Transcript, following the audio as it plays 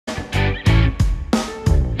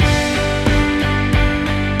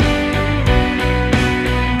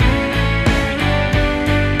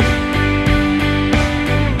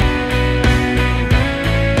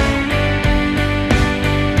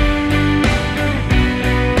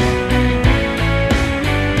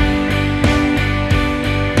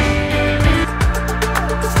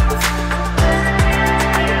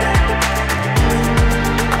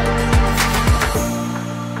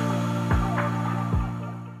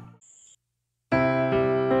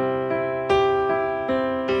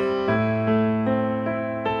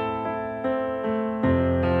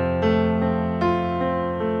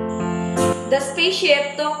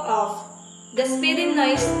spaceship took off. The speeding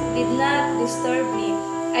noise did not disturb me.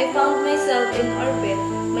 I found myself in orbit.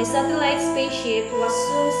 My satellite spaceship was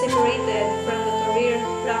soon separated from the carrier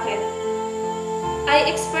rocket. I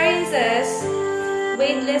experienced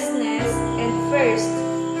weightlessness, and first,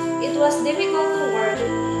 it was difficult to work,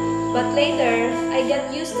 but later I got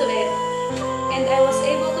used to it, and I was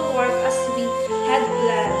able to work as we had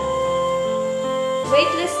planned.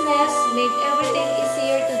 Weightlessness made everything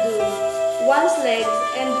easier to do. One's legs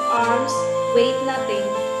and arms weighed nothing.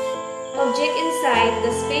 Objects inside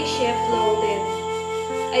the spaceship floated.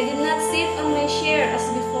 I did not sit on my chair as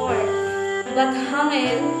before, but hung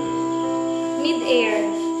in mid-air.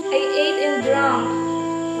 I ate and drank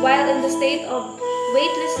while in the state of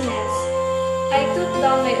weightlessness. I took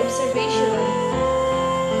down my observation.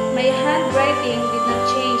 My handwriting did not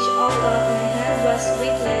change, although my hand was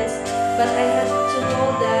weightless, but I had to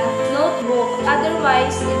hold the notebook,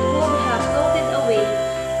 otherwise it would have floated away.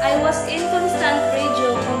 I was in constant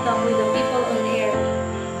radio contact with the people on air.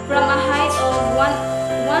 From a height of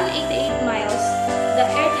 188 miles, the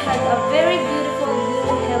Earth had a very beautiful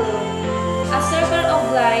blue halo, a circle of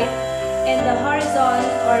light, and the horizon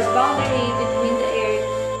or boundary between the Earth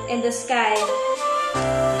and the sky.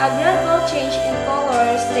 A gradual change in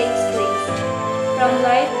colors takes place, from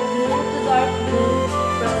light blue to dark blue,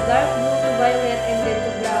 from dark blue to violet, and then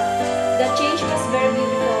to black. The change was very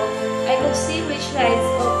beautiful. I could see which sides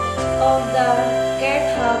of the Earth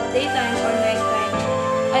have daytime or nighttime.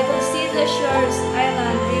 I could see the shores,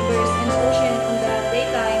 island, rivers, and ocean on the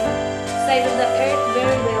daytime side of the Earth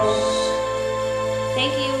very well.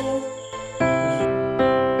 Thank you.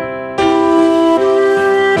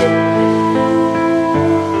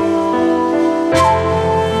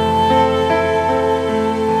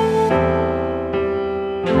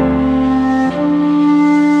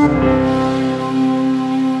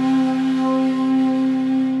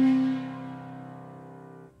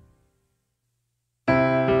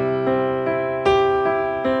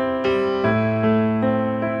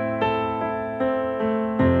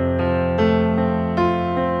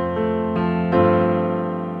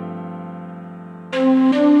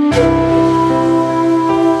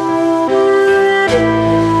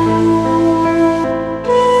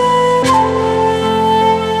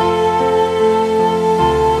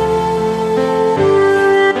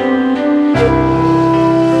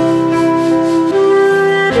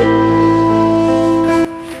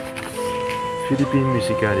 Philippine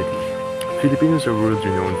musicality. Filipinos are world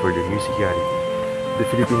renowned for their musicality. The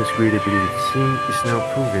Filipinos' great ability to sing is now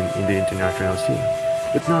proven in the international scene.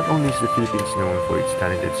 But not only is the Philippines known for its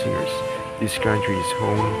talented singers, this country is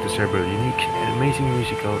home to several unique and amazing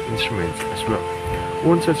musical instruments as well.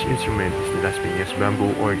 One such instrument is the Las Piñas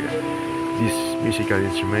bamboo organ. This musical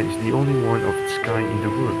instrument is the only one of its kind in the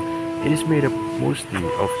world. It is made up mostly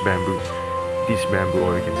of bamboo. This bamboo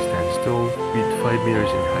organ stands tall with 5 meters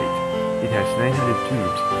in height. It has 900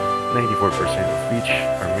 tubes, 94% of which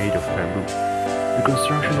are made of bamboo. The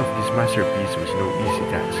construction of this masterpiece was no easy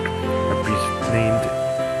task. A priest named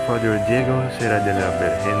Father Diego Serra de la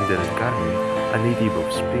Virgen del Carmen, a native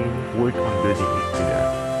of Spain, worked on building it with the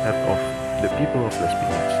help of the people of Las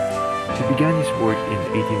Piñas. He began his work in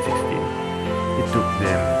 1816. It took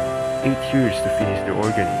them 8 years to finish the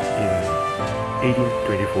organ in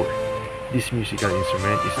 1824. This musical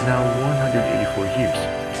instrument is now 184 years.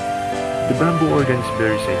 The bamboo organ is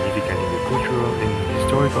very significant in the cultural and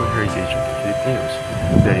historical heritage of the Filipinos.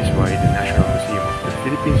 That is why the National Museum of the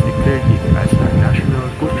Philippines declared it as a national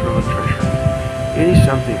cultural treasure. It is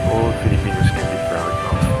something all Filipinos can be proud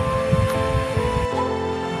of.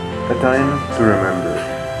 A time to remember.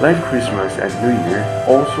 Like Christmas and New Year,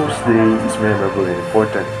 All Souls Day is memorable and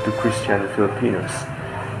important to Christian Filipinos.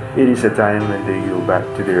 It is a time when they go back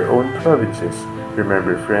to their own provinces,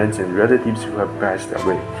 remember friends and relatives who have passed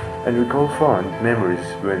away, and recall fond memories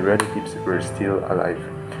when relatives were still alive.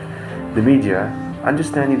 The media,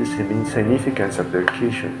 understanding the significance of the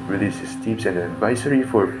occasion, releases tips and advisory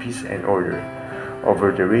for peace and order.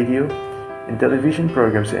 Over the radio, in television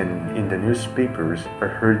programs and in the newspapers are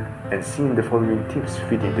heard and seen the following tips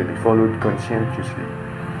fitting to be followed conscientiously.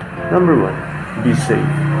 Number 1. Be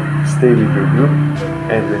safe. Stay with your group,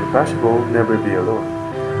 and when possible, never be alone.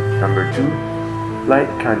 Number 2. Light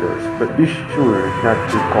candles, but be sure not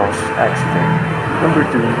to cause accident. Number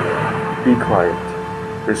 2. Be quiet.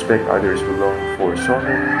 Respect others who long for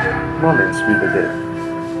solemn moments with the dead.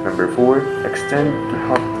 Number 4. Extend to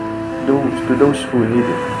help to those who need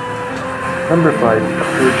it. Number 5.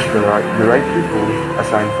 Approach the right people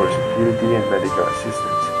assigned for security and medical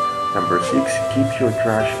assistance. Number 6. Keep your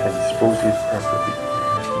trash and dispose it properly.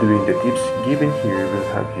 Doing the tips given here will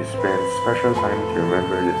help you spend special time to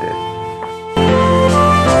remember the dead.